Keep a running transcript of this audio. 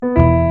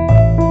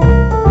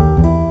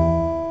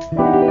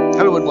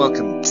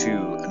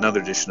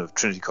edition of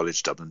Trinity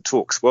College Dublin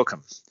Talks.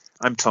 Welcome.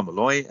 I'm Tom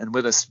Malloy, and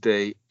with us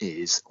today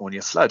is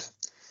Anya Flood.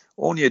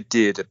 Anya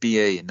did a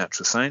BA in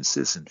Natural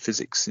Sciences and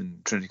Physics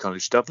in Trinity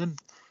College Dublin,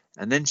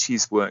 and then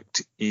she's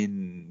worked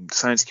in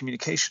science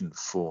communication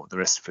for the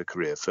rest of her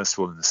career. First of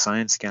all in the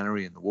Science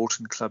Gallery and the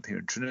Walton Club here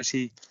in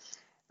Trinity,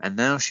 and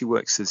now she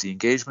works as the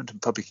Engagement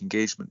and Public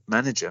Engagement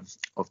Manager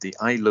of the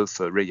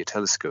iLOFA Radio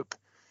Telescope,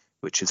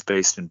 which is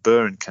based in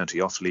Birr in County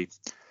Offaly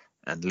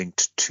and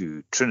linked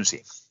to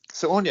Trinity.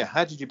 So Anya,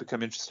 how did you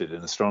become interested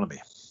in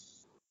astronomy?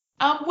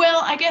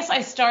 Well, I guess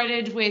I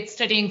started with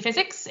studying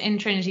physics in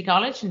Trinity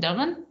College in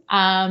Dublin,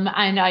 and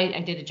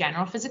I did a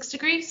general physics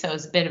degree, so it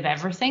was a bit of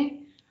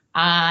everything.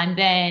 And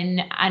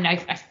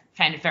I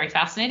found it very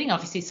fascinating.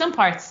 Obviously, some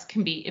parts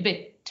can be a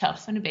bit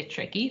tough and a bit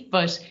tricky,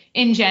 but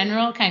in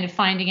general, kind of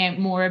finding out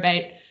more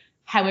about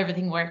how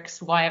everything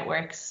works, why it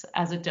works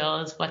as it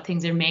does, what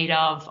things are made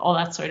of, all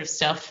that sort of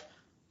stuff.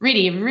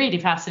 Really, really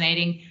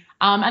fascinating.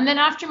 And then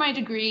after my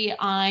degree,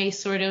 I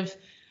sort of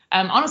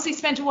honestly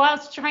spent a while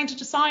trying to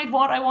decide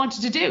what I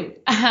wanted to do.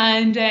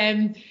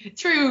 And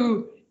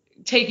through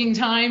taking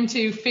time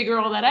to figure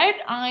all that out,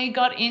 I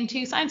got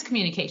into science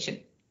communication,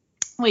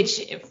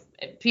 which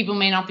people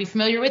may not be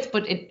familiar with,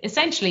 but it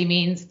essentially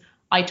means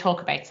I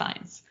talk about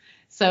science.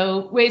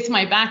 So with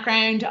my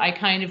background, I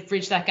kind of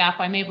bridge that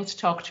gap. I'm able to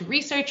talk to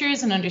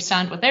researchers and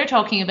understand what they're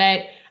talking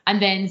about, and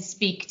then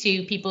speak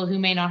to people who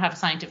may not have a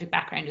scientific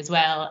background as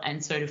well,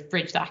 and sort of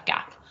bridge that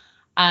gap.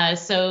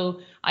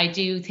 So I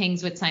do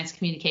things with science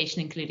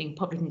communication, including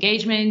public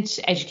engagement,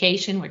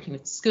 education, working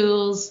with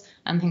schools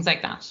and things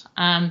like that.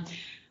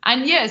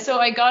 So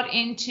I got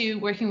into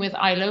working with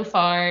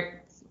iLOFA.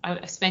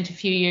 I spent a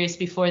few years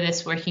before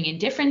this working in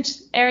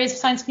different areas of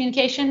science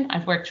communication.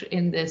 I've worked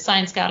in the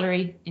Science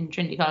Gallery in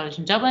Trinity College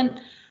in Dublin.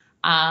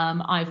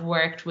 I've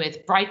worked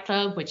with Bright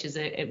Club, which is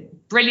a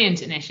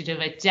brilliant initiative.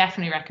 I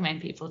definitely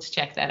recommend people to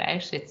check that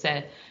out.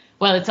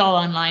 It's all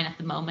online at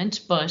the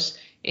moment, but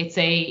it's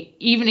a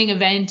evening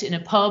event in a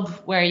pub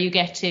where you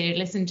get to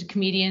listen to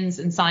comedians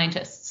and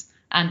scientists,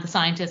 and the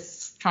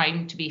scientists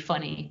trying to be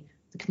funny,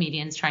 the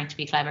comedians trying to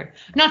be clever.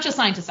 Not just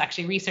scientists,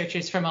 actually,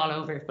 researchers from all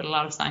over, but a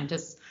lot of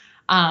scientists.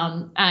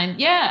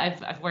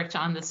 I've worked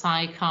on the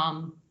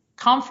SciComm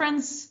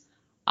conference.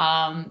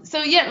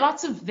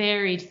 Lots of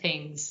varied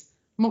things.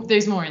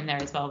 There's more in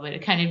there as well, but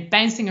it kind of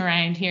bouncing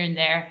around here and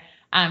there.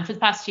 For the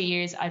past 2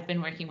 years, I've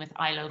been working with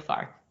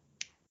iLOFA,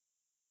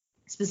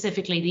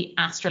 specifically the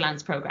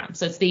Astrolands program.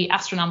 So it's the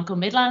Astronomical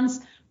Midlands,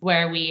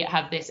 where we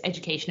have this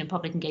education and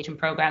public engagement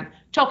program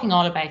talking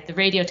all about the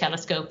radio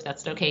telescope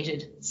that's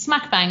located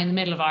smack bang in the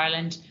middle of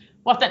Ireland,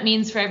 what that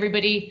means for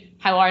everybody,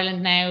 how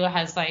Ireland now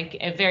has like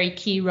a very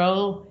key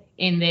role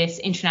in this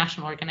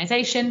international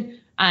organization,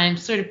 and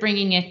sort of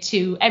bringing it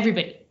to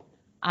everybody,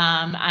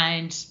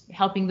 and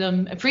helping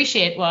them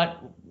appreciate what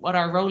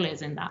our role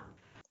is in that.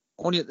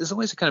 Anya, there's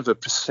always a kind of a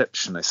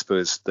perception, I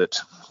suppose, that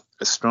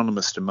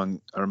astronomers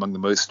are among the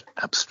most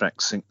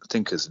abstract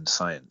thinkers in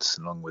science,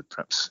 along with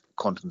perhaps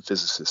quantum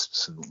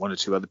physicists and one or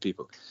two other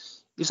people.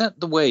 Is that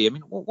the way? I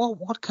mean,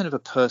 what kind of a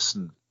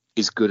person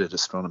is good at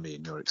astronomy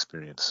in your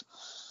experience?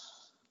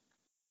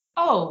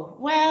 Oh,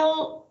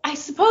 well, I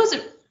suppose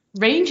it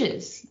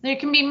ranges. There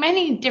can be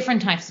many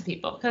different types of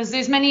people because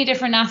there's many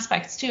different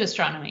aspects to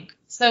astronomy.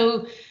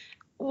 So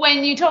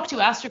when you talk to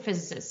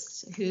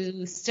astrophysicists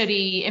who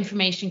study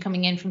information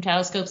coming in from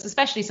telescopes,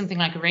 especially something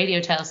like a radio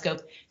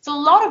telescope, it's a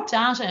lot of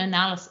data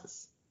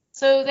analysis.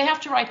 So they have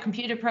to write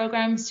computer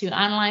programs to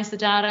analyze the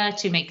data,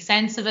 to make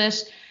sense of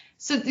it.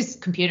 So this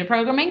computer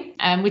programming,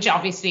 which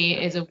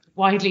obviously is a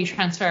widely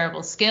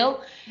transferable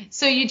skill.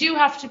 So you do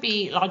have to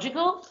be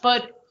logical,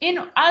 but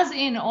as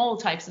in all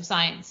types of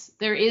science,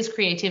 there is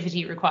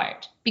creativity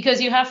required,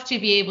 because you have to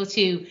be able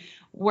to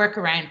work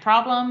around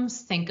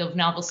problems, think of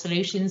novel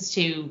solutions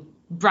to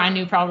brand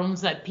new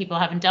problems that people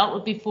haven't dealt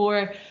with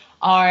before,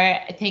 or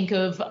think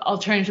of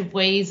alternative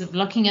ways of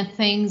looking at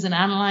things and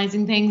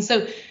analyzing things.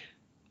 So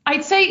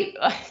I'd say,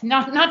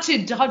 not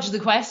to dodge the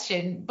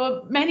question,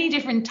 but many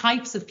different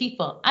types of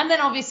people. And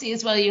then obviously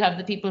as well, you have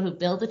the people who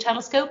build the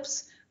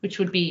telescopes, which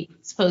would be, I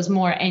suppose,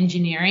 more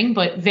engineering,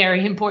 but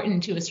very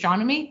important to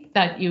astronomy,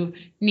 that you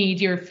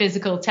need your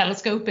physical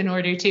telescope in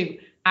order to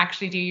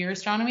actually do your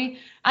astronomy.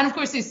 And of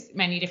course, there's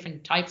many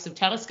different types of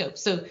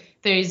telescopes. So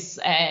there's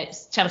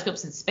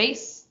telescopes in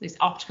space, there's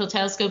optical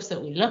telescopes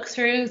that we look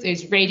through,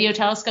 there's radio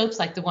telescopes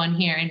like the one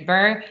here in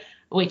Birr,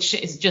 which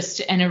is just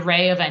an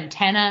array of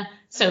antenna.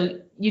 So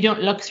you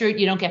don't look through it,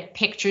 you don't get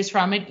pictures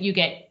from it, you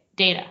get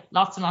data,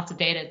 lots and lots of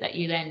data that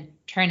you then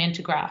turn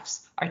into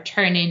graphs or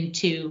turn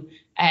into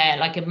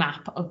like a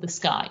map of the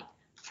sky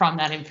from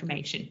that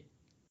information.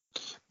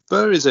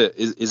 Birr is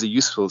a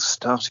useful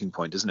starting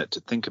point, isn't it, to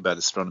think about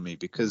astronomy,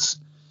 because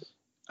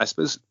I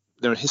suppose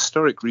there are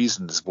historic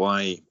reasons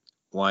why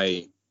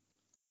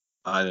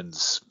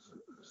Ireland's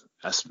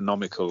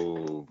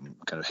astronomical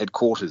kind of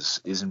headquarters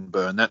is in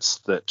Birr, and that's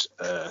that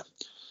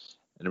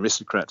an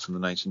aristocrat from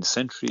the 19th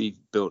century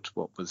built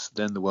what was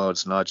then the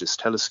world's largest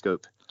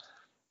telescope,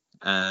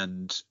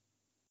 and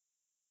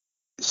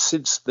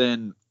since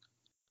then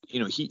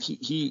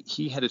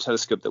he had a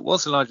telescope that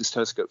was the largest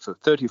telescope for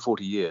 30 or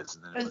 40 years.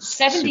 And then it was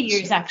 70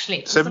 years,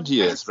 actually. 70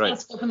 years, right.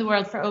 Telescope in the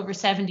world for over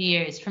 70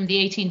 years, from the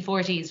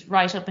 1840s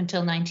right up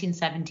until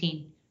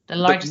 1917. The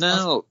largest. But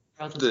now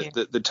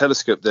the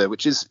telescope there,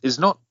 which is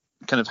not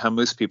kind of how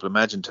most people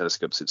imagine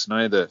telescopes. It's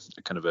neither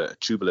kind of a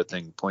tubular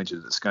thing pointed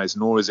at the skies,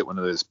 nor is it one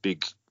of those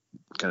big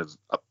kind of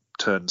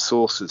upturned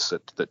saucers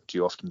that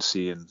you often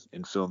see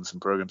in films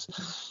and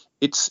programs.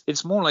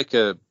 It's more like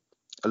a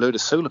load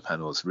of solar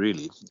panels,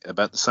 really,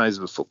 about the size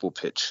of a football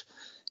pitch.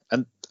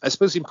 And I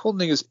suppose the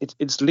important thing is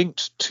it's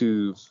linked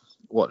to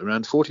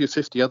around 40 or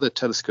 50 other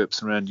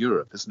telescopes around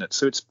Europe, isn't it?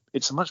 So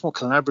it's a much more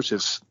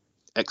collaborative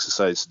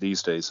exercise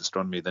these days,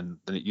 astronomy, than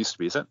it used to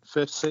be. Is that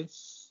fair to say?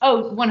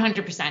 Oh,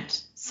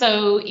 100%.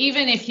 So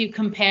even if you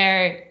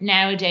compare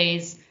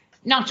nowadays,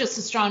 not just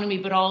astronomy,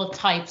 but all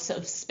types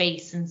of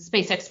space and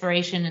space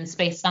exploration and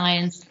space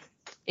science,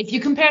 if you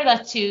compare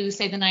that to,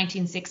 say, the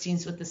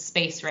 1960s with the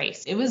space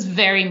race, it was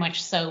very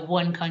much so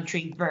one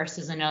country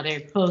versus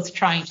another, both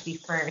trying to be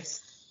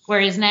first.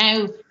 Whereas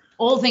now,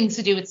 all things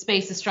to do with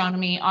space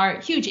astronomy are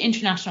huge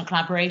international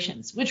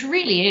collaborations, which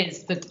really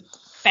is the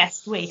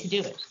best way to do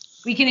it.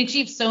 We can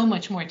achieve so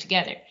much more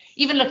together.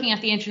 Even looking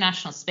at the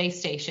International Space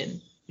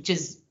Station, which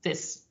is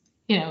this,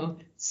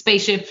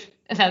 spaceship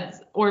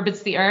that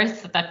orbits the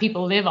Earth that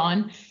people live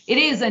on, it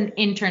is an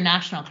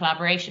international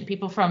collaboration.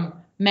 People from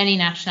many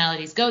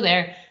nationalities go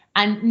there,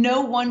 and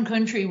no one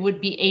country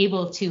would be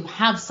able to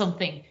have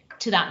something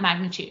to that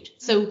magnitude.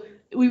 So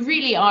we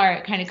really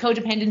are kind of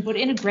codependent, but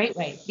in a great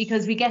way,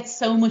 because we get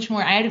so much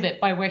more out of it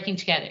by working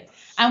together.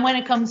 And when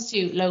it comes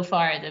to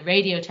LOFAR, the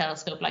radio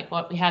telescope, like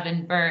what we have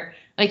in Birr,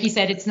 like you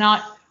said, it's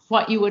not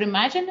what you would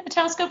imagine a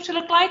telescope to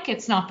look like.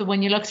 It's not the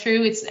one you look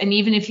through. And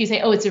even if you say,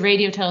 oh, it's a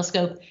radio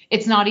telescope,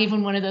 it's not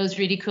even one of those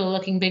really cool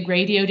looking big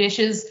radio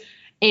dishes.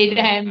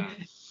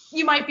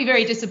 You might be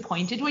very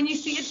disappointed when you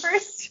see it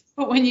first,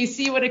 but when you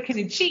see what it can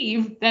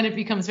achieve, then it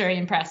becomes very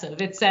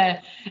impressive. It's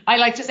I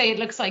like to say it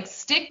looks like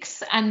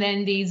sticks and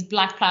then these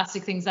black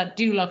plastic things that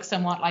do look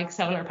somewhat like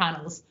solar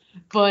panels,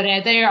 but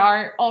they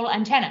are all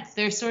antennas.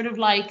 They're sort of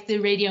like the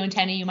radio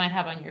antenna you might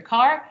have on your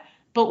car,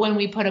 but when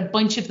we put a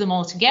bunch of them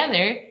all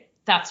together,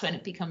 that's when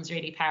it becomes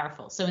really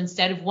powerful. So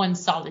instead of one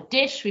solid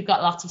dish, we've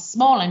got lots of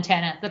small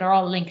antennae that are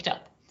all linked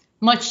up.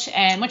 Much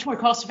more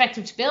cost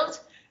effective to build,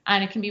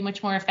 and it can be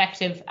much more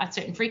effective at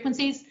certain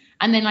frequencies.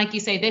 And then, like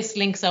you say, this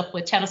links up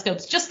with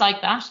telescopes just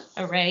like that,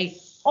 array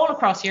all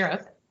across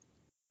Europe.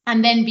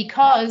 And then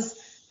because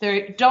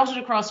they're dotted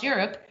across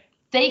Europe,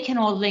 they can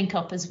all link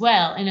up as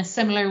well in a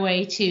similar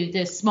way to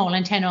the small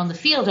antenna on the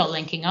field all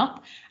linking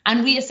up.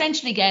 And we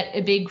essentially get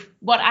a big,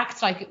 what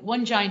acts like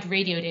one giant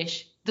radio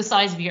dish the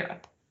size of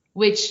Europe,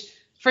 which,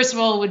 first of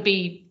all, would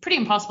be pretty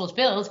impossible to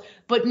build,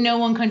 but no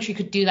one country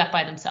could do that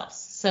by themselves.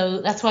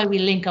 So that's why we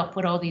link up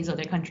with all these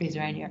other countries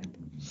around Europe.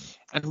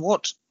 And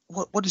what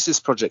is this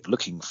project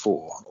looking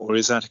for? Or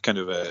is that kind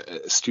of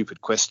a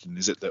stupid question?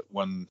 Is it that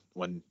one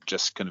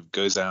just kind of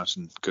goes out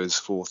and goes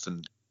forth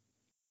and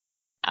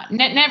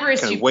never a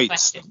stupid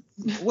question?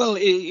 Well,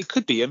 it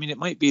could be. I mean, it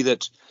might be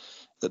that's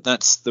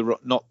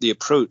not the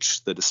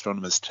approach that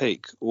astronomers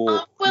take.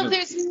 Or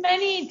there's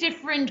many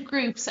different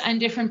groups and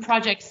different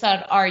projects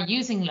that are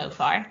using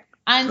LOFAR.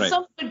 And right.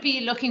 Some would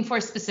be looking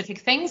for specific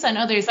things, and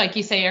others, like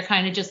you say, are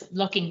kind of just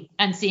looking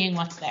and seeing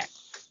what's there.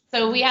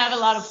 So we have a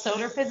lot of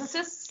solar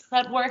physicists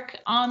that work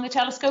on the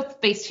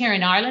telescope based here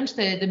in Ireland.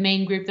 The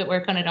main group that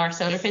work on it are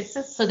solar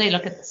physicists. So they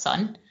look at the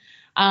sun.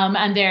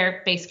 And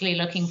they're basically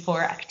looking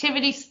for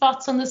activity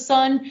spots on the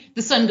sun.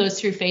 The sun goes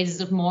through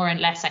phases of more and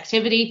less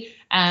activity.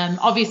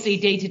 Obviously,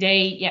 day to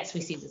day, yes,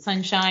 we see the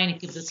sunshine. It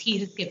gives us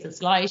heat, it gives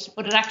us light,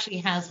 but it actually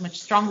has much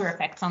stronger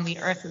effects on the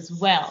Earth as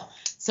well.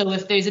 So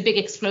if there's a big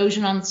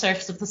explosion on the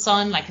surface of the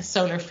sun, like a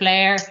solar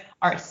flare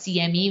or a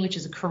CME, which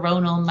is a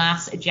coronal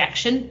mass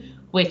ejection,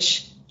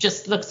 which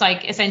just looks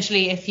like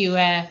essentially if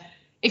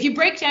you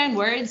break down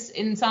words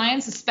in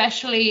science,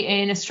 especially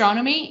in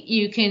astronomy,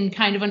 you can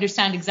kind of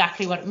understand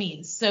exactly what it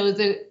means. So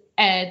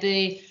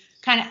the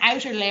kind of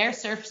outer layer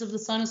surface of the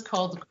sun is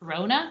called the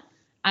corona,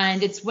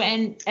 and it's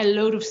when a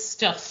load of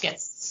stuff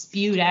gets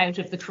spewed out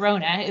of the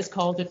corona is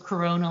called a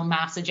coronal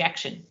mass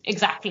ejection.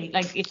 Exactly,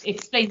 like it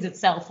explains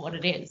itself what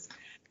it is.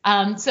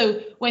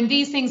 So when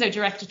these things are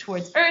directed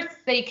towards Earth,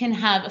 they can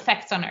have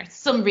effects on Earth.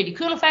 Some really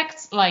cool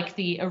effects, like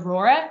the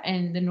aurora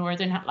and the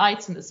northern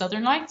lights and the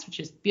southern lights,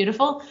 which is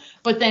beautiful.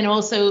 But then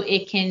also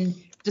it can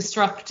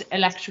destruct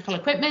electrical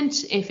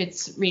equipment if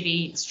it's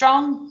really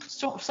strong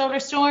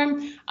solar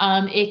storm.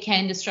 It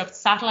can destruct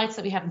satellites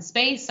that we have in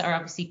space, or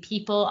obviously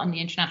people on the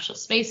International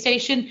Space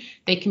Station.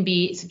 They can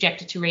be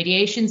subjected to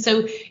radiation.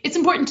 So it's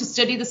important to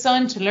study the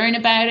sun, to learn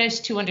about it,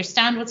 to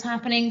understand what's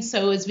happening,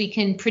 so as we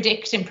can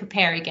predict and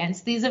prepare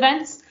against these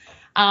events.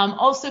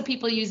 Also,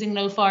 people using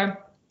LOFAR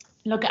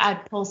look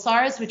at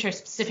pulsars, which are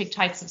specific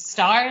types of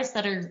stars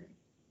that are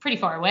pretty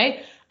far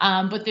away.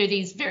 But they're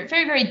these very,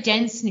 very, very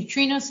dense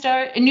neutron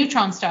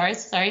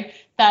stars,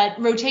 that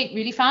rotate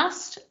really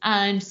fast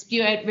and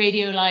spew out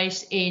radio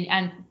light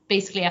and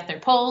basically at their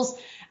poles.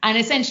 And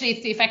essentially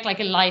it's the effect like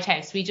a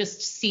lighthouse. We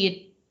just see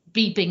it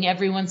beeping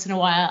every once in a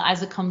while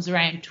as it comes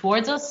around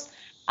towards us.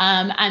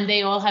 And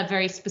they all have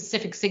very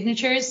specific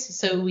signatures,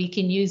 so we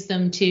can use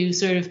them to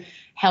sort of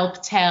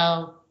help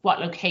tell what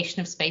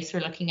location of space we're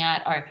looking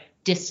at, or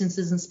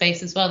distances in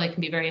space as well. They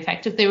can be very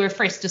effective. They were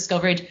first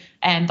discovered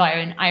by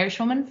an Irish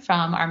woman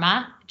from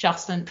Armagh,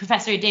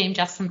 Professor Dame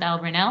Jocelyn Bell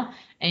Burnell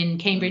in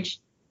Cambridge.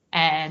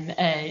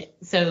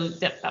 So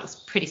that was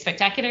pretty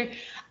spectacular.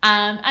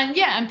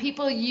 And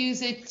people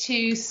use it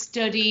to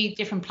study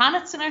different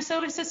planets in our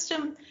solar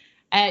system,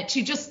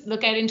 to just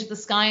look out into the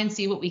sky and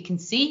see what we can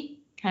see,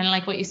 kind of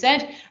like what you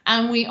said.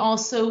 And we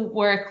also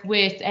work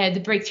with the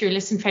Breakthrough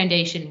Listen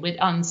Foundation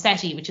on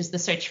SETI, which is the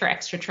Search for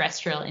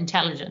Extraterrestrial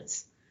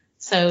Intelligence.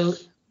 So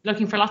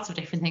looking for lots of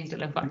different things to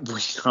look for. We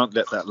can't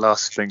let that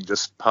last thing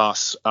just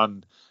pass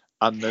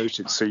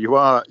unnoted. So you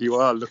are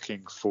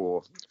looking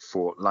for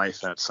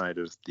life outside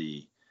of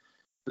the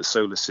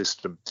solar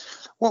system.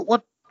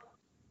 What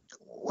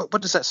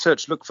does that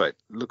search look like?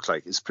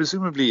 Is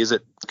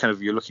it kind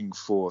of, you're looking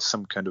for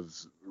some kind of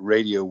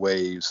radio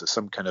waves or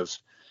some kind of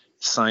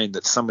sign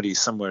that somebody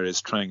somewhere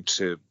is trying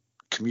to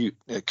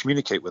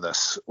communicate with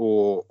us,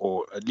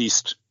 or at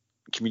least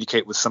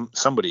communicate with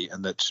somebody,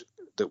 and that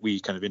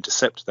we kind of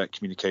intercept that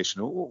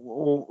communication,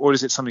 or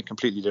is it something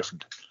completely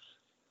different?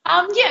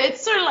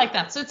 It's sort of like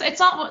that. So it's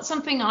not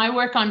something I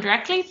work on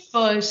directly,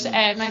 but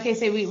like I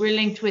say, we're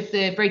linked with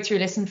the Breakthrough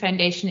Listen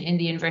Foundation in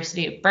the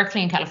University of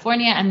Berkeley in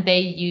California, and they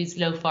use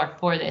LOFAR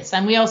for this.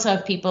 And we also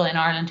have people in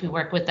Ireland who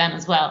work with them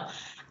as well.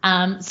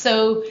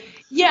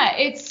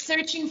 It's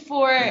searching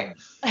for,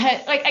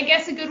 I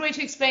guess a good way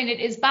to explain it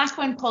is back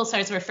when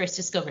pulsars were first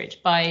discovered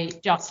by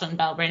Jocelyn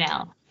Bell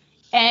Burnell.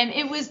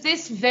 It was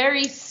this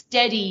very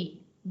steady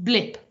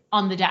blip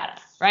on the data,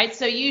 right?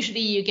 So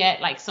usually you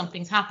get like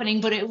something's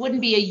happening, but it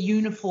wouldn't be a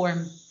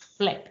uniform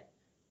blip.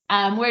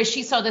 Whereas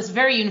she saw this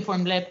very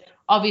uniform blip,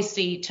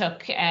 obviously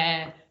took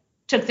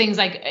things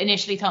like,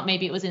 initially thought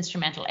maybe it was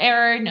instrumental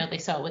error. No, they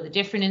saw it with a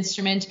different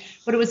instrument,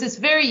 but it was this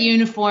very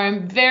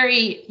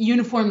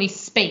uniformly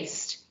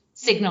spaced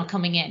signal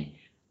coming in.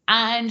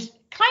 And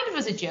kind of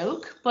as a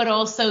joke, but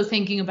also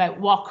thinking about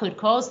what could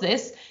cause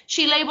this,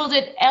 she labeled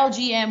it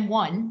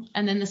LGM1,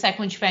 and then the second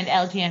one she found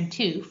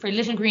LGM2 for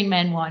Little Green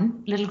Men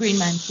 1, Little Green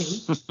Man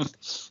 2,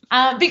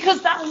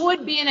 because that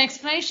would be an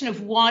explanation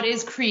of what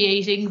is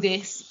creating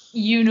this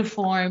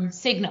uniform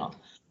signal.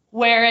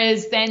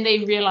 Whereas then they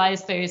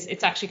realized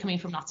it's actually coming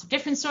from lots of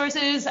different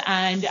sources,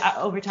 and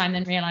over time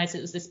then realized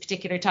it was this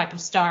particular type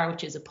of star,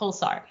 which is a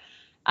pulsar.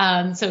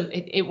 So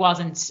it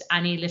wasn't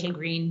any little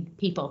green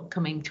people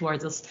coming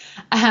towards us.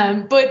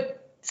 But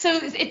so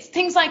it's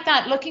things like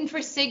that, looking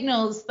for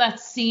signals that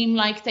seem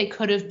like they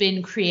could have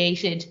been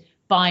created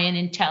by an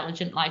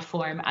intelligent life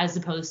form, as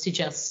opposed to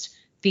just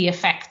the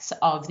effects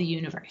of the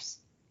universe.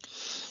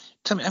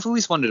 Tell me, I've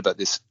always wondered about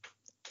this,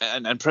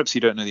 and perhaps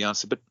you don't know the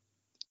answer, but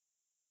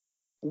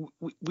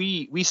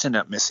we send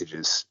out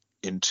messages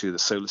into the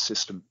solar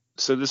system.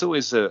 So there's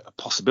always a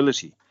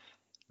possibility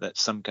that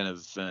some kind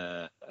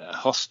of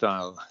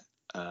hostile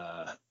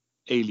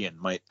alien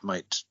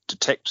might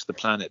detect the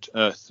planet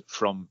Earth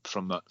from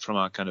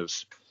our kind of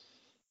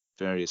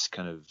various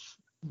kind of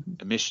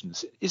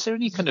emissions. Is there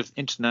any kind of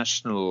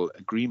international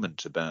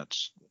agreement about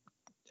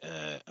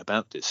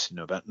this?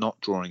 About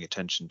not drawing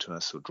attention to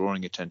us or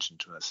drawing attention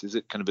to us? Is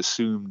it kind of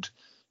assumed,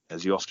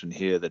 as you often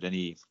hear, that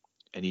any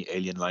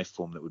alien life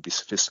form that would be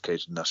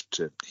sophisticated enough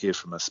to hear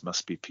from us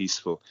must be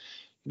peaceful?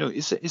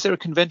 Is there a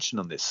convention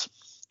on this?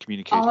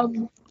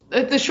 Communicating?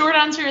 The short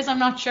answer is I'm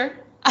not sure.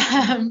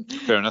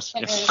 Fair enough.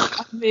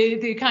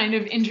 The kind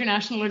of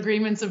international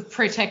agreements of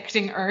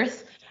protecting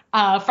Earth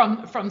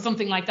from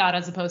something like that,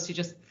 as opposed to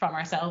just from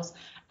ourselves.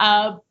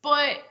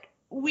 But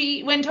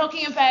when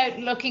talking about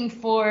looking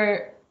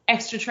for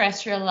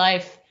extraterrestrial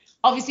life,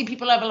 obviously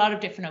people have a lot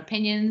of different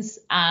opinions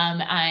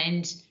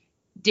and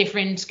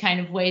different kind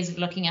of ways of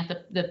looking at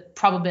the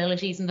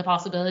probabilities and the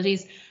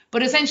possibilities.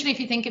 But essentially, if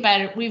you think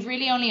about it, we've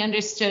really only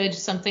understood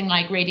something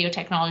like radio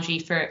technology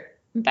for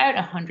about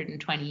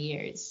 120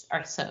 years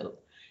or so.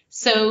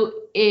 So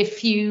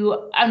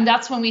and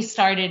that's when we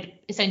started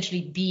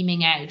essentially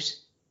beaming out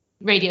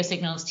radio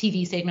signals,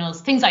 TV signals,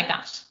 things like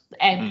that,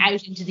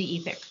 out into the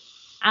ether.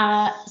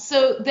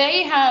 So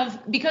they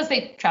have, because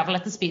they travel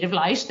at the speed of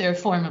light, they're a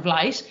form of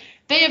light,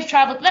 they have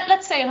traveled,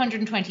 let's say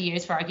 120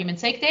 years for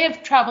argument's sake, they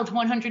have traveled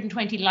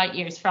 120 light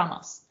years from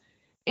us.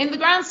 In the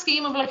grand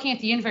scheme of looking at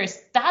the universe,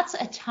 that's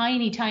a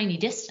tiny, tiny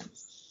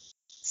distance.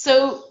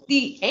 So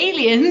the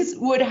aliens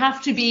would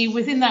have to be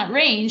within that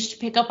range to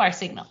pick up our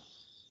signal.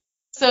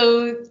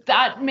 So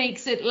that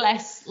makes it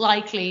less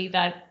likely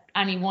that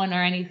anyone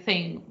or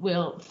anything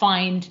will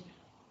find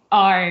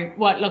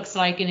what looks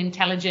like an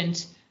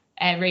intelligent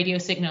radio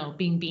signal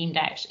being beamed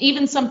out.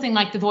 Even something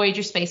like the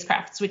Voyager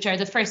spacecrafts, which are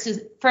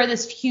the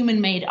furthest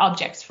human-made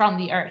objects from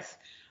the Earth,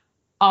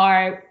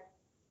 are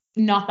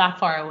not that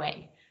far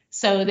away.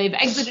 So they've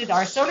exited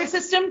our solar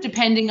system,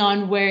 depending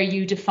on where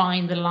you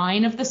define the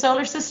line of the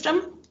solar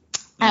system.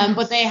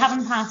 But they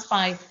haven't passed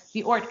by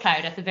the Oort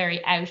cloud at the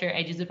very outer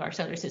edges of our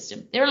solar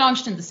system. They were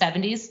launched in the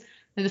 70s.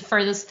 They're the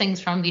furthest things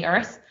from the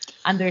Earth.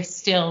 and they're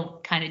still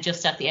kind of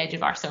just at the edge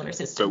of our solar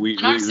system. But we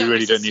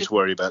really don't need to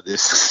worry about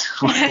this.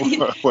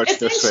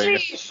 What you're saying.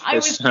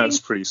 It sounds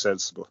pretty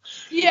sensible.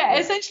 Yeah,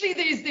 essentially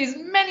there's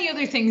many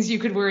other things you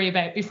could worry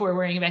about before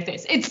worrying about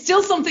this. It's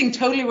still something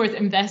totally worth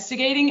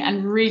investigating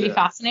and really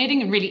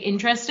fascinating and really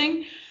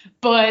interesting.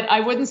 But I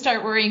wouldn't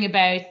start worrying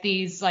about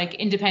these like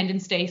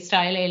Independence Day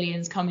style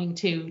aliens coming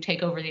to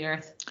take over the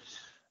Earth.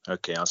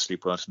 Okay, I'll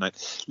sleep well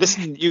tonight.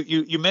 Listen,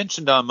 you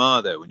mentioned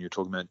Armagh there when you were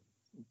talking about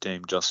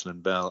Dame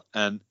Jocelyn Bell,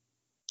 and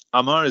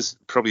Armagh is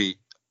probably,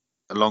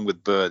 along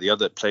with Burr, the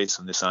other place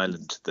on this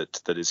island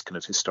that is kind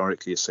of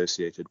historically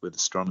associated with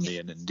astronomy.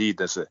 And indeed,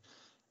 there's a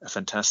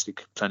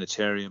fantastic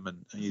planetarium,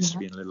 and I used to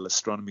be in a little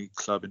astronomy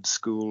club in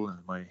school,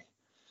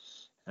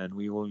 and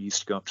we all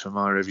used to go up to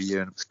Armagh every year,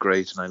 and it was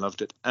great, and I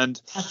loved it.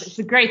 And it's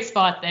a great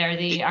spot there,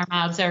 the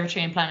Armagh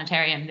Observatory and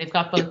Planetarium. They've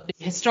got both the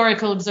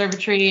historical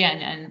observatory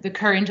and the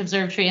current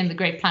observatory and the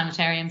great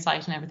planetarium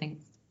site and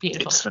everything.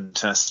 Beautiful. It's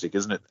fantastic,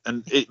 isn't it?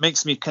 And it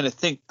makes me kind of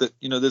think that,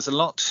 there's a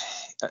lot,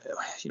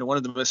 one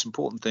of the most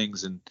important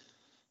things in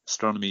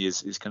astronomy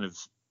is kind of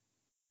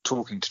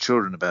talking to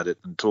children about it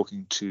and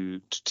talking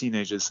to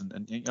teenagers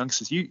and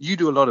youngsters. You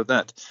do a lot of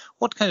that.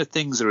 What kind of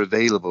things are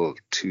available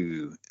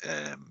to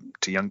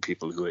young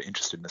people who are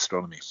interested in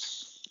astronomy?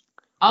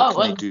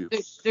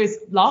 There's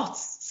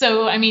lots.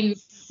 So, I mean,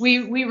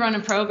 we run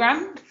a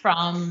program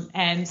from,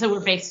 so we're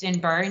based in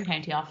Burr in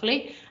County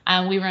Offaly,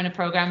 and we run a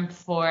program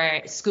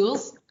for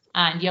schools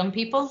and young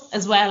people,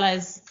 as well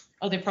as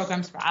other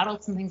programs for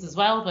adults and things as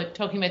well. But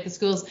talking about the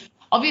schools,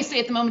 obviously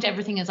at the moment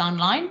everything is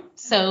online,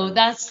 so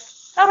that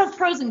has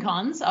pros and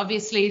cons.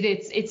 Obviously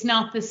it's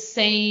not the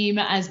same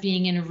as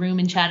being in a room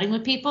and chatting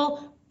with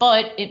people,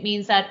 but it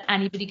means that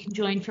anybody can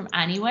join from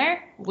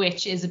anywhere,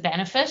 which is a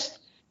benefit.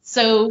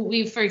 So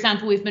we've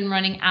been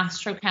running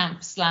Astro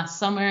Camps last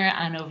summer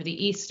and over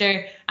the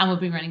Easter, and we'll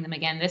be running them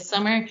again this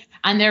summer.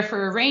 And they're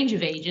for a range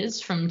of ages,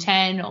 from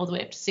 10 all the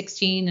way up to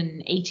 16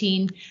 and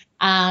 18.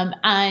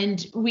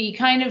 And we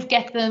kind of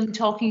get them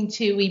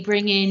we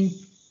bring in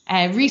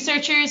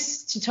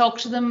researchers to talk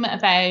to them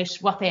about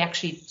what they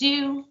actually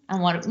do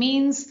and what it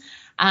means,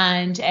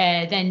 and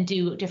then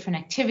do different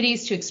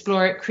activities to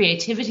explore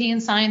creativity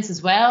in science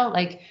as well.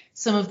 Like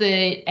some of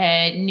the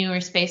newer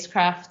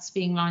spacecrafts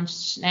being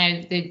launched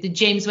now, the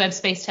James Webb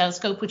Space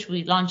Telescope, which will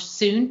be launched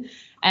soon,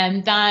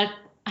 and that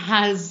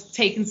has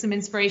taken some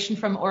inspiration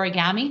from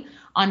origami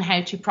on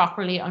how to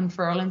properly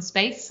unfurl in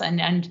space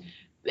and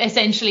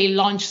essentially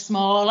launch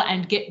small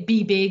and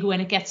be big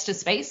when it gets to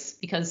space,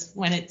 because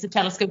when it's a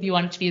telescope you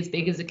want it to be as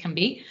big as it can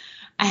be,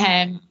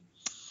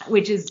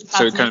 which is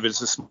so kind of, it's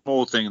a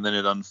small thing and then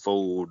it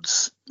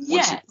unfolds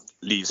once it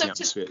leaves the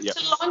atmosphere.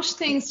 To launch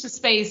things to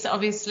space,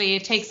 obviously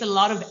it takes a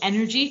lot of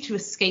energy to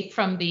escape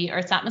from the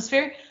Earth's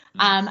atmosphere,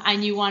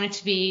 and you want it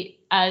to be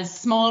as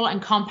small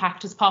and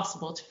compact as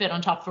possible to fit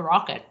on top of a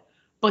rocket.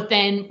 But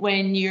then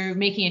when you're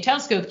making a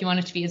telescope, you want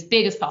it to be as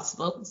big as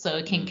possible so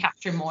it can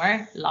capture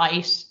more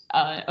light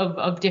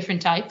of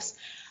different types.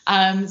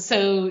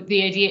 So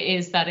the idea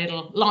is that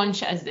it'll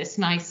launch as this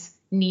nice,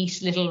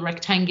 neat little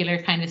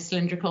rectangular kind of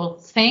cylindrical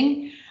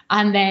thing.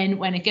 And then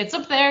when it gets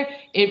up there,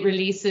 it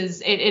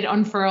releases, it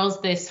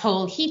unfurls this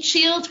whole heat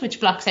shield, which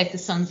blocks out the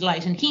sun's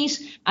light and heat.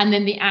 And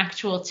then the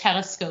actual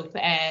telescope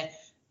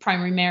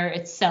primary mirror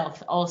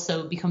itself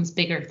also becomes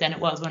bigger than it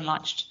was when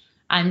launched.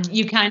 And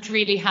you can't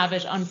really have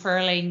it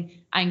unfurling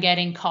and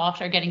getting caught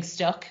or getting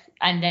stuck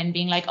and then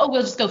being like, oh,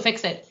 we'll just go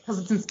fix it because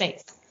it's in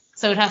space.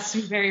 So it has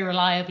to be very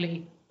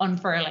reliably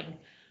unfurling.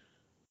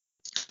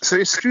 So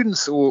if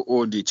students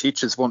or the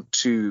teachers want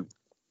to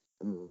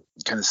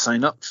kind of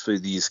sign up for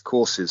these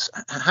courses,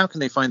 how can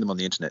they find them on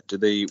the internet?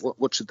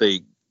 What should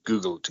they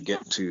Google to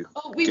get to,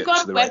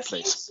 the right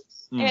place?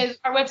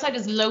 Our website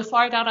is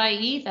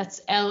lofar.ie.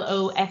 That's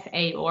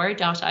LOFAR.ie.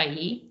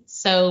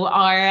 So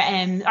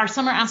our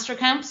summer Astro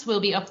Camps will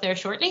be up there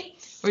shortly.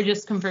 We're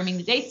just confirming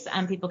the dates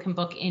and people can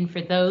book in for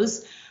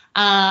those.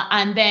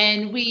 And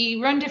then we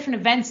run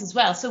different events as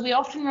well. So we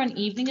often run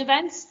evening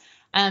events.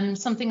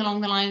 Something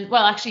along the line,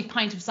 well, actually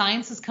Pint of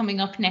Science is coming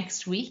up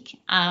next week,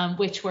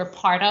 which we're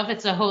part of.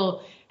 It's a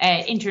whole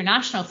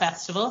international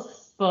festival,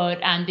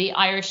 and the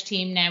Irish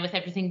team now, with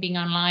everything being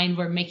online,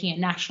 we're making a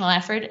national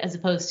effort as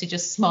opposed to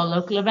just small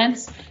local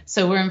events.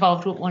 So we're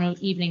involved with one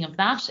evening of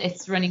that.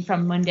 It's running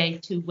from Monday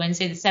to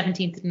Wednesday, the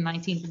 17th and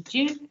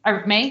 19th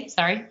of May.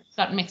 Sorry,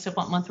 got mixed up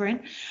what month we're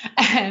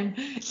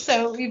in.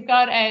 So we've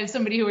got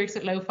somebody who works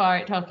at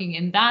LOFAR talking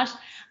in that.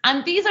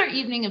 And these are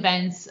evening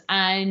events,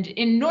 and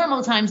in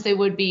normal times they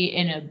would be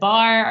in a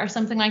bar or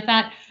something like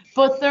that.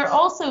 But they're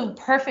also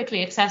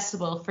perfectly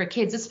accessible for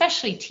kids,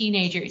 especially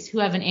teenagers who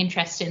have an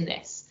interest in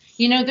this.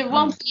 There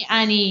won't be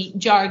any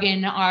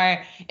jargon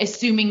or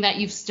assuming that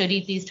you've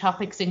studied these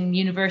topics in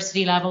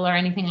university level or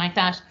anything like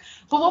that.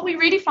 But what we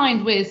really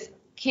find with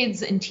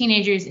kids and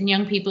teenagers and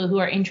young people who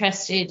are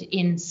interested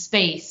in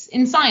space,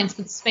 in science,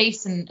 but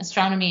space and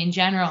astronomy in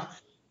general,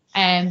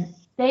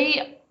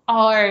 they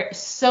are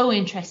so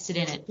interested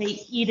in it.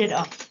 They eat it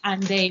up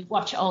and they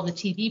watch all the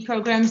TV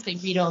programs, they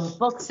read all the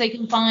books they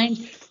can find,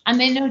 and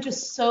they know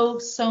just so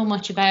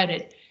much about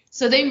it.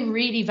 So they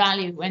really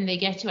value when they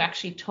get to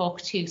actually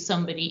talk to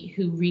somebody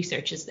who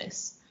researches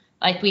this.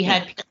 Like we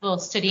had people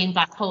studying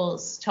black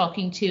holes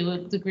talking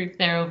to the group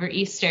there over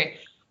Easter,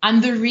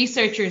 and the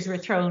researchers were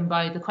thrown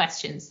by the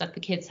questions that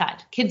the kids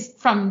had. Kids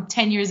from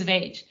 10 years of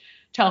age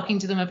talking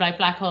to them about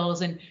black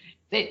holes, and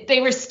they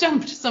were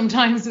stumped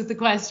sometimes with the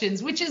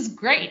questions, which is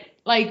great.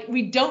 Like,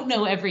 we don't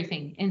know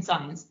everything in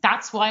science.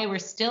 That's why we're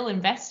still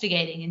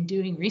investigating and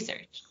doing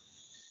research.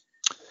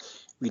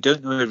 We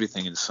don't know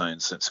everything in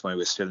science. That's why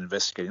we're still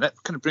investigating.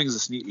 That kind of brings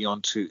us neatly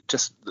on to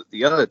just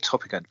the other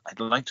topic I'd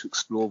like to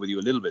explore with you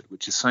a little bit,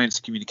 which is science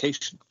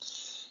communication.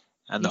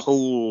 And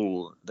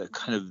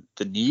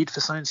the need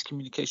for science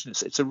communication.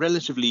 It's a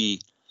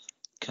relatively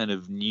kind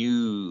of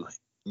new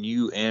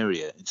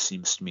area, it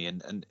seems to me.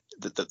 And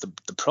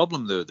the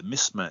problem, though, the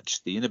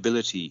mismatch, the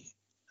inability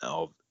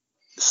of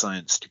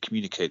science to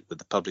communicate with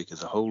the public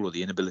as a whole, or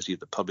the inability of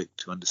the public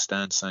to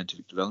understand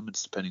scientific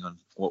developments, depending on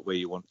what way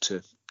you want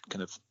to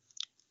kind of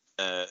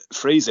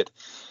phrase it,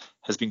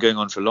 has been going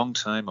on for a long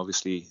time.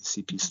 Obviously,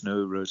 C.P.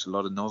 Snow wrote a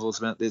lot of novels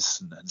about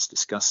this and has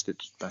discussed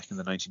it back in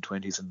the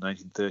 1920s and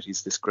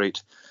 1930s,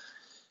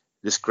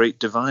 this great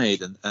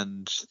divide,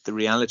 and the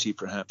reality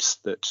perhaps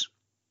that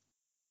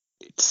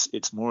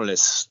it's more or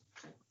less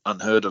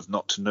unheard of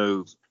not to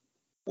know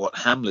what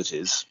Hamlet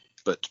is,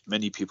 but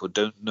many people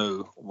don't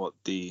know what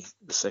the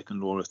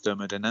second law of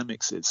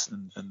thermodynamics is,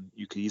 and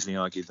you could easily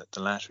argue that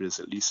the latter is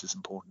at least as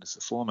important as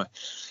the former.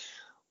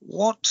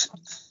 What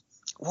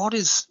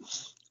is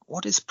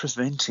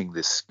preventing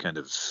this kind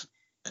of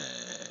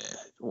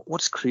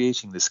what's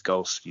creating this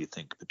gulf, do you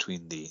think,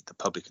 between the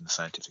public and the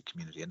scientific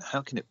community, and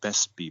how can it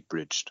best be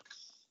bridged?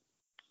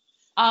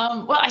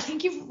 Well, I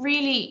think you've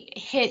really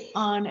hit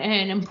on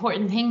an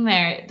important thing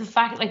there. The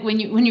fact, like when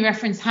you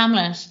reference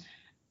Hamlet,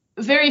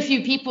 very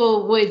few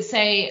people would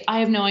say, I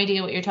have no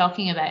idea what you're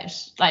talking about.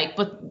 Like,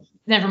 but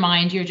never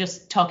mind, you're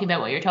just talking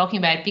about what you're talking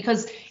about,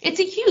 because it's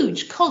a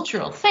huge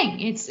cultural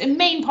thing. It's a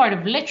main part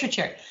of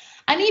literature.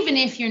 And even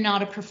if you're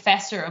not a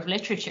professor of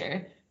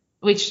literature,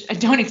 which I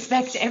don't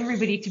expect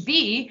everybody to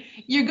be,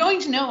 you're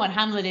going to know what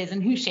Hamlet is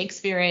and who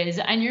Shakespeare is,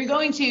 and you're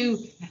going to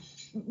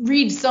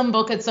read some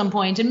book at some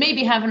point and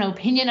maybe have an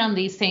opinion on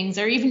these things,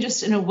 or even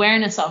just an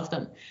awareness of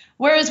them.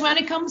 Whereas when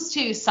it comes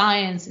to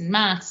science and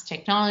maths,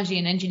 technology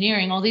and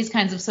engineering, all these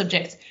kinds of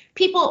subjects,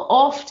 people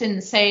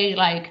often say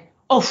like,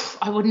 oh,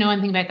 I wouldn't know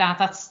anything about that.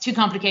 That's too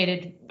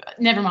complicated.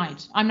 Never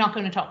mind. I'm not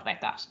going to talk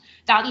about that.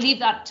 Leave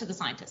that to the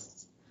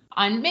scientists.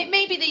 And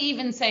maybe they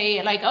even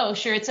say like, oh,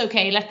 sure, it's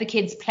okay. Let the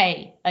kids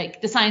play.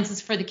 Like, the science is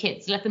for the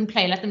kids. Let them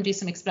play. Let them do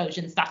some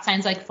explosions. That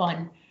sounds like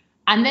fun.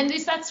 And then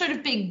there's that sort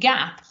of big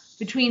gap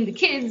between the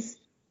kids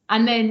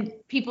and then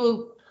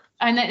people,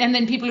 and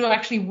then people who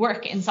actually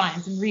work in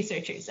science and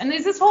researchers. And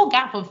there's this whole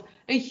gap of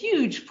a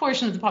huge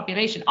portion of the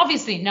population.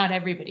 Obviously, not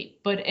everybody,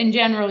 but in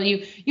general,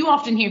 you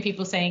often hear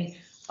people saying,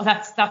 oh,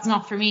 that's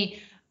not for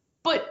me.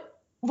 But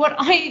what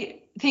I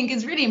think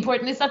is really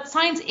important is that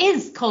science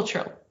is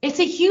cultural. It's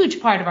a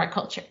huge part of our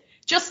culture,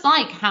 just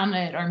like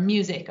Hamlet or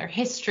music or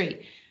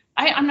history.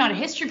 I'm not a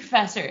history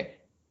professor,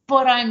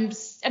 but I'm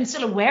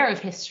still aware of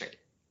history.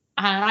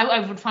 And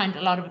I would find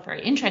a lot of it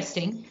very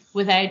interesting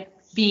without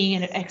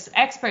being an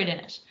expert in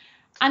it.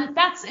 And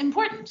that's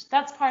important.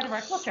 That's part of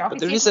our culture.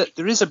 Obviously, but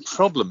there is a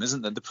problem,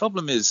 isn't there? The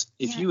problem is,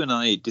 if you and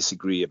I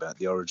disagree about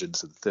the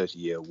origins of the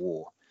 30-year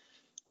war,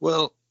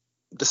 well,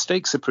 the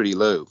stakes are pretty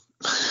low.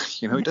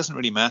 It doesn't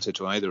really matter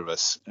to either of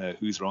us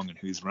who's wrong and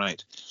who's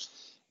right.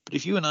 But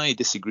if you and I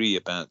disagree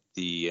about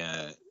the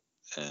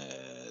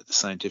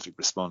scientific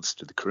response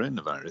to the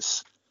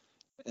coronavirus,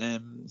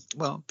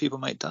 well, people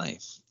might die.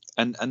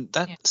 And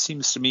that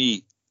seems to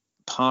me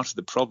part of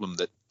the problem,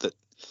 that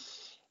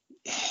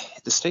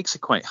the stakes are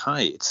quite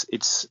high.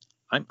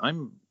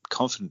 I'm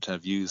confident to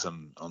have views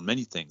on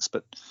many things,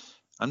 but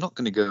I'm not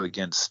going to go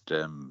against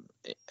an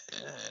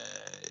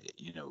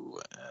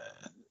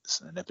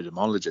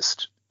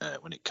epidemiologist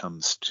when it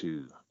comes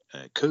to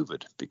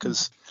COVID,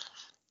 because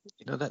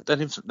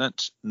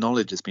that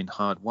knowledge has been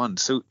hard won.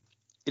 So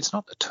it's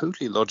not a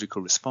totally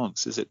logical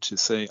response, is it, to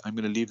say, I'm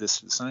going to leave this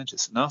to the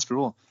scientists? And after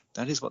all,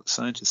 that is what the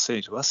scientists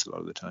say to us a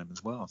lot of the time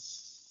as well.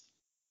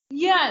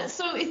 Yeah,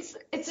 so it's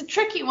a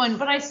tricky one,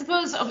 but I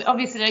suppose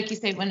obviously, like you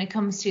say, when it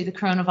comes to the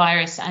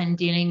coronavirus and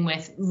dealing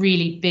with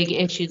really big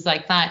issues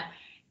like that,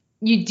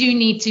 you do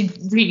need to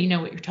really know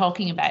what you're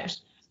talking about.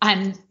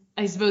 And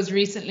I suppose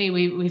recently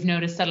we've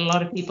noticed that a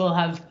lot of people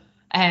have,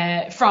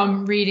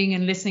 from reading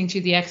and listening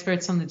to the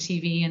experts on the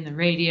TV and the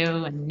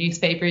radio and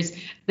newspapers,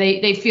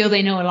 they feel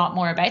they know a lot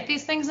more about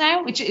these things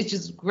now, which is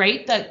just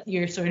great that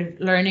you're sort of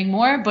learning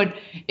more, but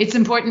it's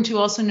important to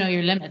also know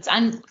your limits.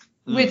 And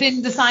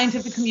within the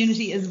scientific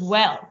community as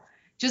well,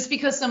 just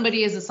because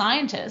somebody is a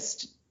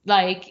scientist,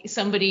 like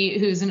somebody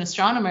who's an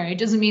astronomer, it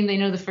doesn't mean they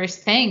know the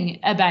first thing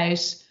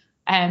about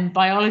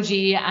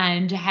biology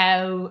and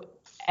how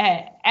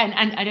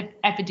and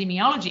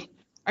epidemiology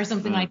or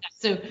something like that.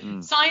 So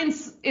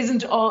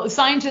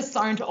scientists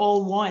aren't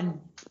all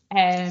one.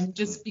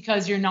 Just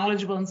because you're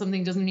knowledgeable in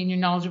something doesn't mean you're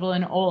knowledgeable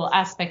in all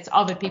aspects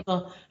of it.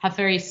 People have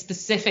very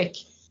specific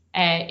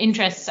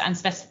interests and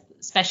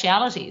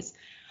specialities.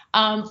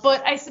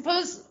 But I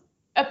suppose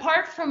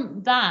apart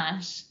from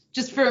that,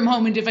 just for a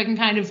moment, if I can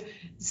kind of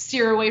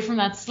steer away from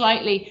that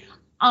slightly,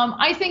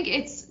 I think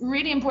it's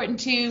really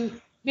important to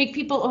make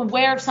people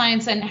aware of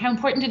science and how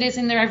important it is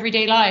in their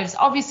everyday lives.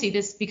 Obviously,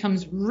 this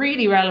becomes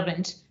really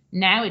relevant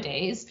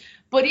nowadays,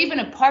 but even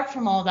apart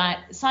from all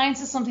that,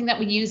 science is something that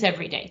we use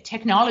every day.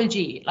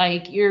 Technology,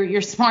 like your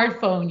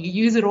smartphone, you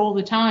use it all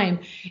the time.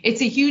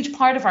 It's a huge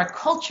part of our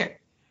culture.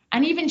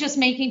 And even just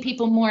making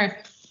people more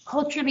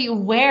culturally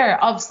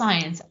aware of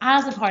science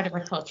as a part of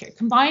our culture,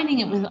 combining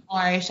it with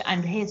art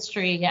and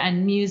history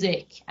and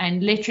music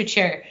and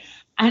literature.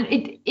 And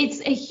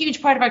it's a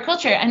huge part of our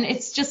culture. And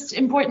it's just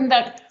important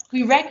that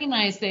we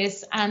recognize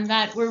this and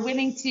that we're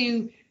willing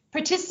to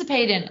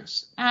participate in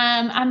it,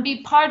 and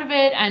be part of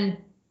it and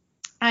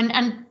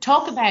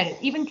talk about it,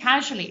 even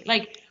casually.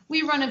 Like,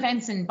 we run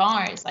events in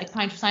bars like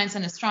Pint of Science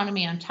and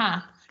Astronomy on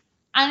Tap.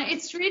 And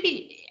it's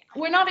really,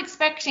 we're not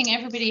expecting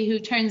everybody who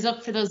turns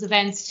up for those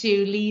events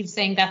to leave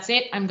saying, that's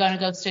it, I'm going to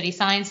go study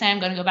science now, I'm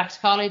going to go back to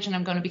college and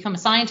I'm going to become a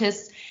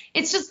scientist.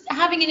 It's just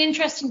having an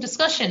interesting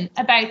discussion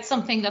about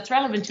something that's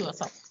relevant to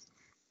us all.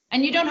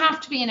 And you don't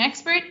have to be an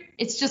expert.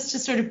 It's just to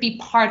sort of be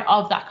part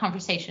of that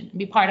conversation and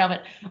be part of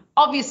it.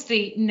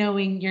 Obviously,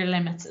 knowing your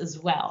limits as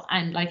well.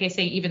 And like I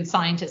say, even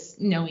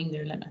scientists knowing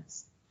their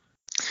limits.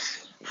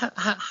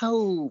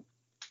 How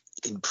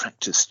in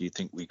practice do you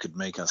think we could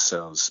make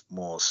ourselves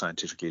more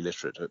scientifically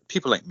literate?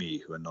 People like me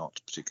who are not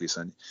particularly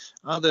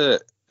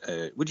scientific,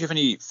 would you have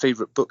any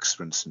favorite books,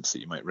 for instance, that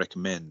you might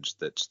recommend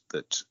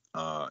that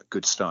are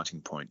good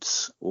starting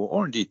points,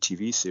 or indeed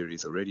TV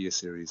series or radio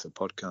series or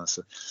podcasts?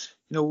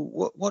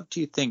 What do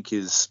you think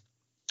is,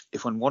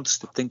 if one wants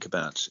to think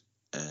about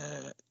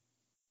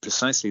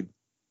precisely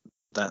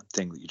that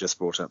thing that you just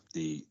brought up,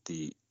 the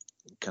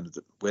kind of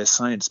where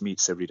science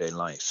meets everyday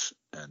life,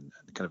 and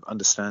the kind of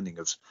understanding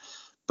of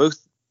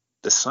both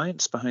the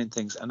science behind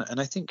things, and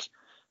I think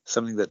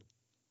something that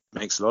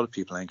makes a lot of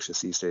people anxious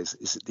these days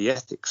is the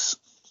ethics.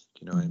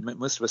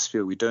 Most of us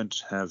feel we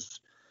don't have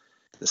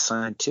the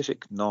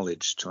scientific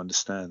knowledge to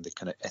understand the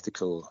kind of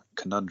ethical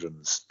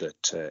conundrums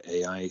that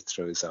AI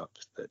throws up,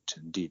 that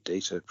indeed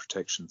data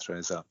protection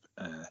throws up,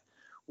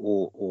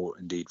 or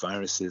indeed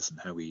viruses and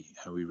how we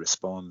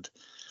respond.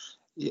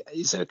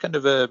 Is there kind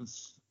of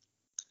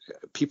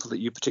people that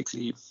you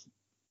particularly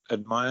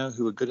admire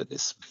who are good at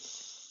this?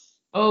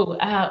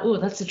 Oh,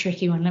 that's a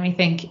tricky one. Let me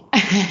think.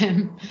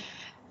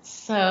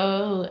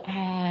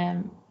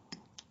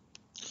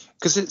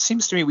 Because it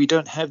seems to me we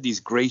don't have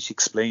these great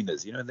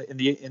explainers. In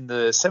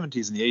the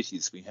 70s and the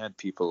 80s, we had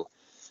people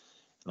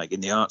like in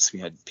the arts. We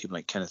had people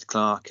like Kenneth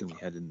Clark, and we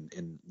had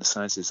in the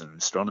sciences and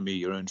astronomy,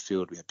 your own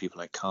field, we had people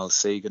like Carl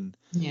Sagan.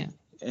 Yeah,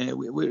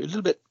 we're a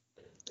little bit.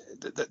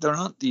 There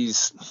aren't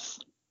these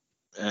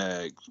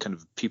kind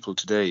of people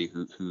today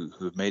who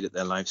have made it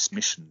their life's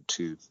mission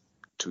to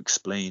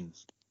explain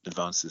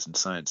advances in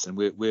science, and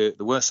we're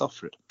the worse off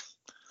for it.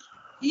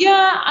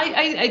 Yeah,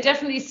 I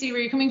definitely see where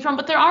you're coming from,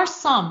 but there are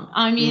some.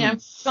 I mean, I'm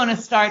going to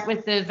start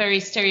with the very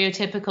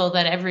stereotypical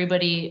that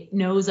everybody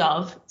knows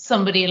of,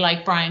 somebody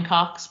like Brian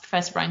Cox,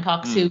 Professor Brian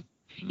Cox, who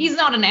he's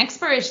not an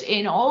expert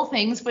in all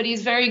things, but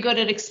he's very good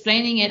at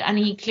explaining it, and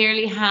he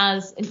clearly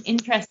has an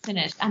interest in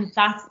it, and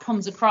that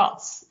comes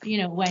across,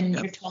 when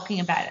you're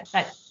talking about it,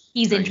 that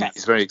he's interested.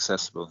 He's very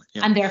accessible.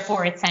 Yeah. And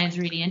therefore it sounds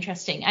really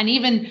interesting. And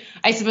even,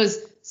 I suppose,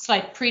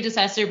 slight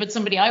predecessor, but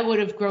somebody I would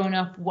have grown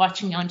up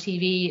watching on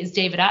TV is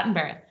David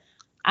Attenborough.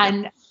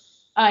 And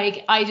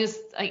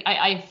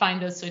I find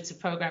those sorts of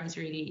programs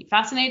really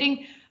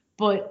fascinating.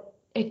 But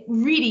a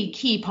really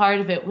key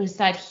part of it was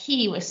that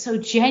he was so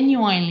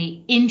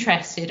genuinely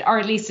interested, or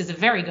at least is a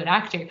very good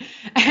actor,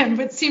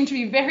 but seemed to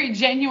be very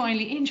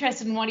genuinely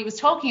interested in what he was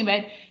talking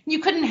about. You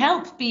couldn't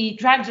help be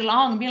dragged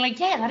along and be like,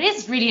 yeah, that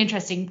is really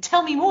interesting.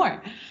 Tell me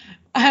more.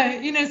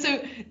 So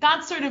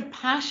that sort of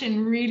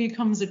passion really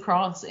comes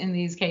across in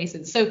these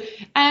cases. So,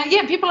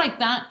 people like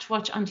that to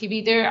watch on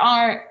TV. There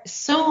are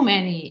so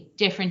many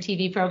different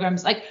TV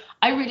programs. Like,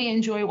 I really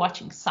enjoy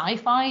watching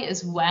sci-fi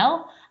as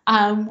well,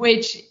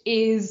 which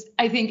is,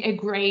 I think, a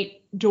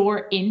great door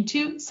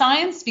into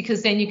science,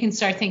 because then you can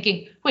start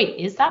thinking, wait,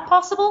 is that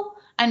possible?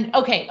 And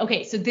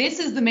okay, so this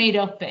is the made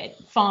up bit,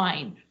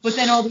 fine. But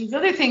then all these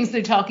other things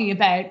they're talking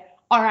about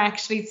are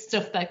actually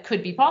stuff that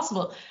could be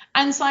possible.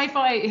 And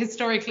sci-fi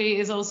historically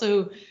is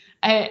also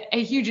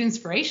a huge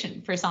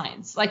inspiration for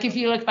science. Like, if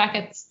you look back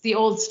at the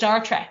old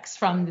Star Treks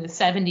from the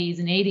 70s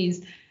and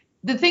 80s,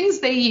 the things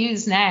they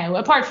use now,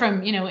 apart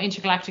from,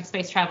 intergalactic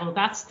space travel,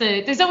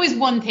 there's always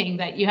one thing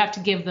that you have to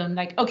give them,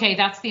 like, okay,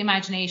 that's the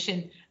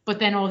imagination, but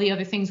then all the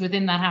other things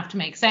within that have to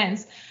make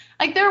sense.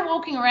 Like, they're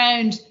walking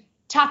around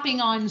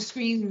tapping on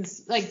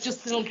screens, like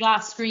just little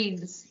glass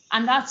screens,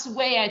 and that's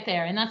way out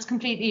there, and that's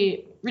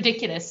completely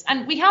ridiculous.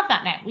 And we have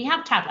that now. We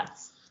have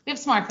tablets, we have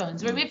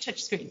smartphones, we have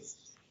touch screens.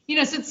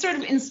 So it's sort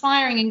of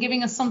inspiring and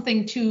giving us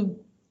something to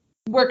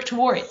work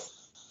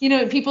towards.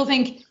 People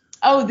think,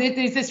 oh,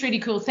 there's this really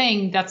cool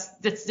thing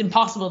that's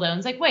impossible though. And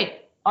it's like, wait,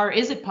 or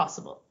is it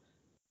possible?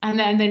 And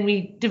then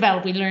we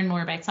learn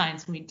more about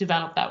science, and we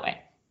develop that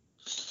way.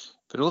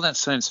 But all that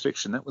science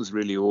fiction, that was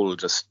really all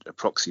just a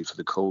proxy for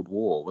the Cold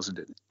War, wasn't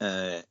it?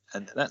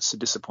 And that's a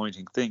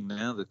disappointing thing.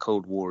 Now the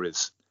Cold War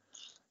is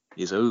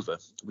over.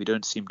 We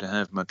don't seem to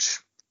have much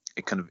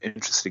a kind of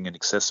interesting and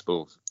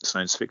accessible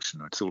science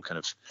fiction. It's all kind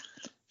of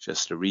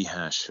just a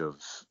rehash of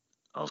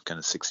kind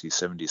of 60s,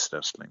 70s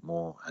stuff, like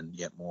more and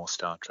yet more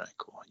Star Trek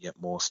or yet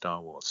more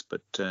Star Wars.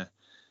 But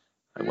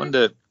I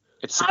wonder,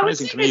 it's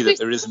surprising to me that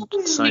there isn't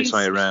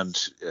sci-fi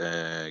around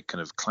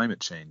kind of climate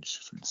change,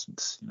 for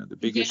instance. The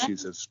big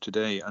issues of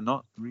today are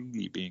not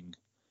really being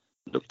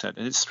looked at.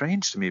 And it's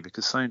strange to me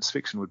because science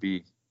fiction would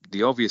be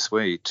the obvious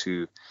way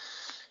to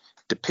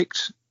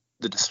depict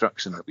the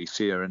destruction that we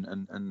fear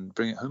and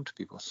bring it home to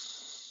people.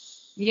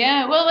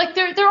 Yeah, well, like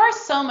there are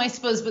some, I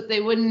suppose, but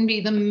they wouldn't be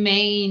the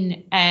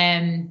main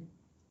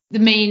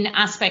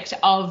aspect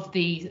of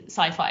the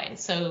sci-fi.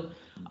 So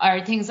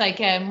are things like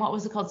what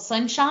was it called,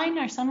 Sunshine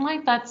or something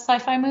like that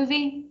sci-fi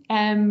movie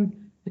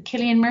with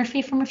Cillian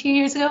Murphy from a few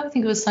years ago. I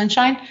think it was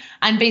Sunshine.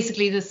 And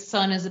basically the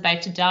sun is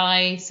about to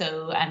die,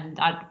 and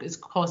that is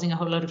causing a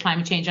whole load of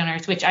climate change on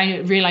Earth, which I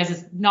realize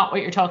is not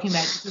what you're talking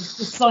about. The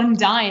sun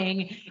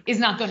dying is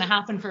not going to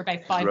happen for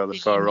about 5 rather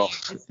far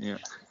off. Yeah.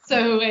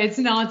 So it's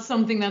not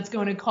something that's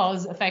going to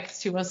cause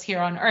effects to us here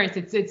on Earth.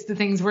 It's the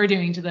things we're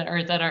doing to the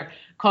Earth that are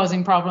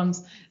causing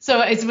problems. So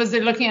I suppose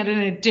they're looking at it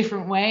in a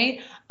different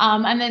way.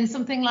 And then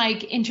something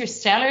like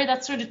Interstellar,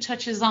 that sort of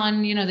touches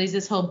on, there's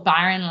this whole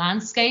barren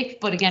landscape,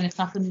 but again, it's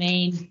not the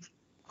main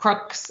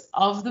crux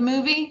of the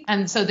movie.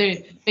 And so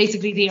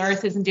basically the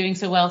Earth isn't doing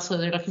so well, so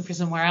they're looking for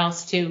somewhere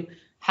else to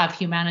have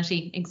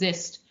humanity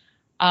exist.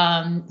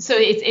 So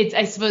it's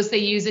I suppose they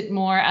use it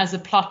more as a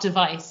plot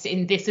device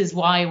in this is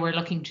why we're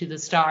looking to the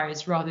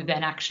stars rather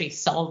than actually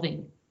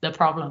solving the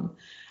problem.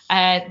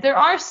 There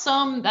are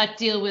some that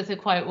deal with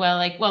it quite well,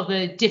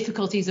 the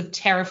difficulties of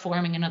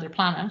terraforming another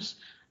planet,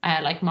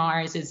 like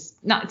Mars is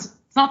not,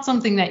 it's not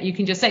something that you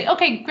can just say,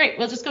 okay, great,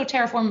 we'll just go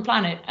terraform a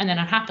planet and then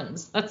it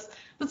happens. That's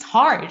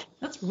hard.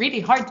 That's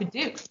really hard to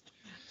do.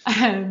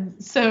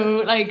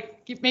 So like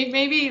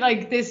maybe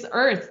like this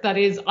Earth that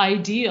is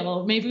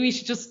ideal, maybe we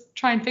should just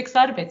try and fix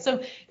that a bit.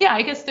 So yeah,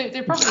 I guess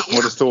they're probably.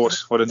 What a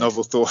thought! What a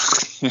novel thought!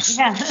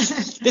 Yeah.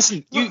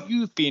 Listen,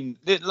 you've been,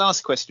 the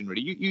last question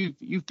really.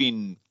 You've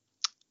been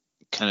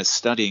kind of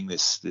studying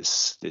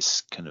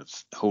this kind of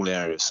whole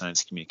area of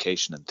science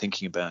communication and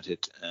thinking about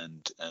it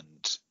and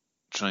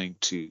trying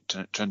to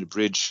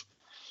bridge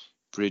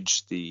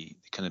the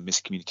kind of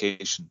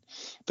miscommunication.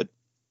 But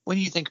when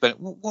you think about it,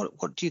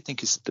 what do you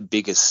think is the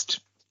biggest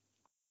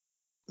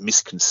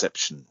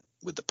misconception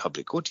with the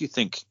public? What do you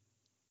think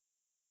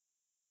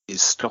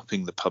is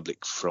stopping the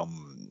public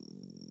from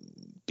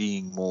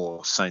being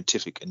more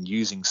scientific and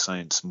using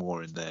science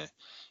more in their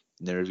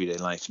everyday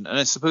life? And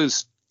I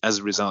suppose as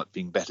a result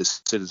being better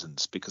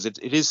citizens, because it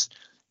is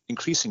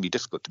increasingly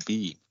difficult to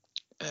be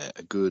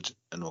a good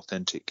and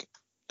authentic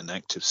and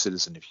active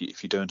citizen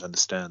if you don't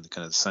understand the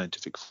kind of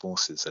scientific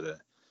forces that are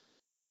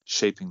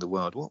shaping the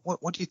world.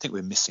 What do you think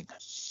we're missing?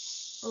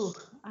 Oh,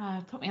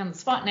 put me on the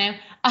spot now.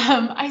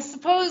 I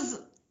suppose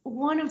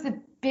one of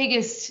the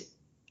biggest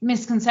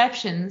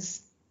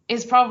misconceptions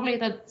is probably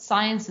that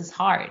science is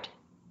hard.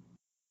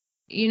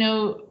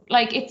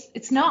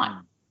 It's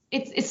not.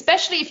 It's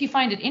especially if you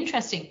find it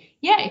interesting.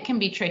 Yeah, it can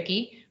be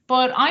tricky,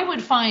 but I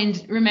would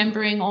find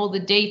remembering all the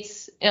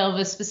dates of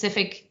a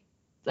specific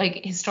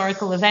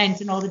historical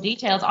event and all the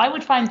details, I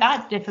would find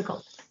that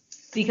difficult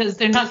because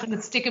they're not going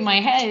to stick in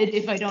my head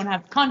if I don't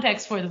have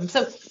context for them.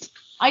 So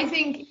I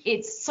think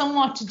it's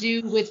somewhat to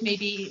do with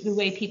maybe the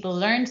way people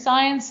learned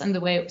science and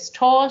the way it was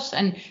taught,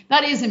 and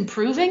that is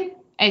improving.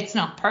 It's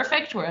not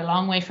perfect. We're a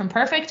long way from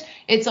perfect.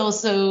 It's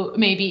also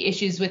maybe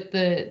issues with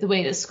the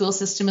way the school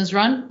system is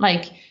run.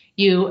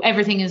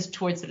 Everything is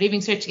towards the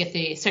Leaving Cert to get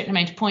the certain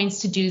amount of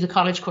points to do the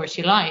college course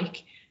you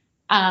like,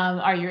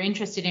 or you're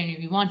interested in or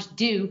you want to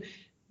do.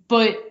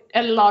 But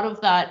a lot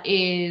of that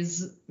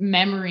is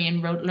memory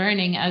and rote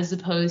learning as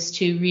opposed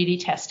to really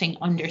testing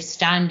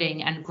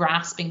understanding and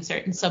grasping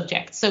certain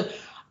subjects. So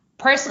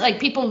personally,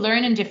 people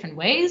learn in different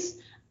ways.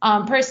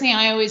 Personally,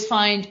 I always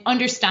find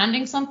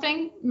understanding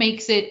something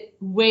makes it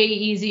way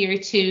easier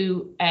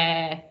to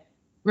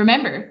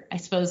remember, I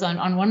suppose,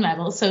 on one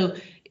level. So,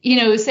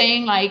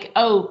 saying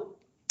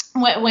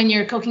when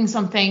you're cooking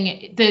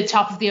something, the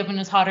top of the oven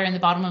is hotter and the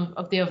bottom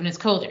of the oven is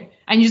colder.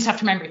 And you just have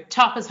to remember,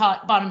 top is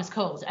hot, bottom is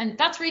cold. And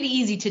that's really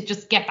easy to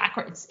just get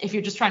backwards if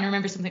you're just trying to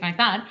remember something like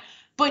that.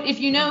 But if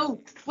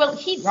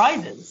heat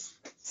rises.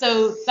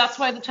 So that's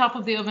why the top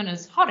of the oven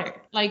is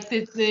hotter. Like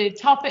the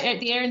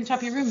air in the top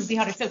of your room would be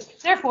hotter. So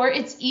therefore,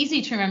 it's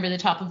easy to remember the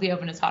top of the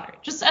oven is hotter,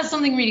 just as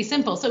something really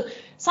simple. So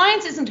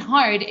science isn't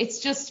hard. It's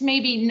just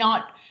maybe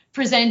not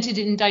presented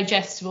in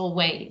digestible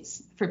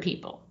ways for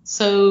people.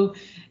 So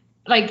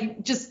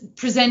just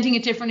presenting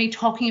it differently,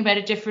 talking about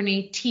it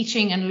differently,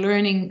 teaching and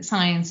learning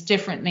science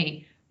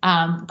differently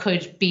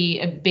could be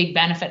a big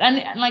benefit.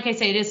 And like I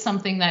say, it is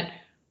something that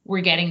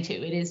we're getting to.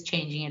 It is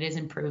changing. It is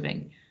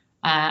improving.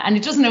 And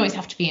it doesn't always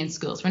have to be in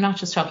schools. We're not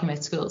just talking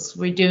about schools.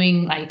 We're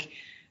doing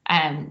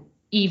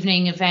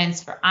evening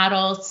events for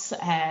adults,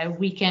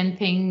 weekend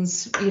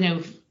things.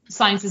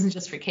 Science isn't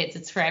just for kids,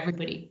 it's for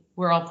everybody.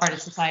 We're all part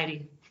of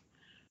society.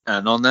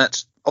 And on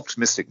that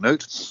optimistic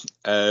note,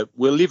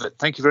 we'll leave it.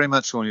 Thank you very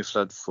much, Anya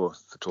Flood, for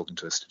talking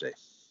to us today.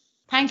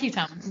 Thank you,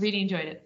 Tom. Really enjoyed it.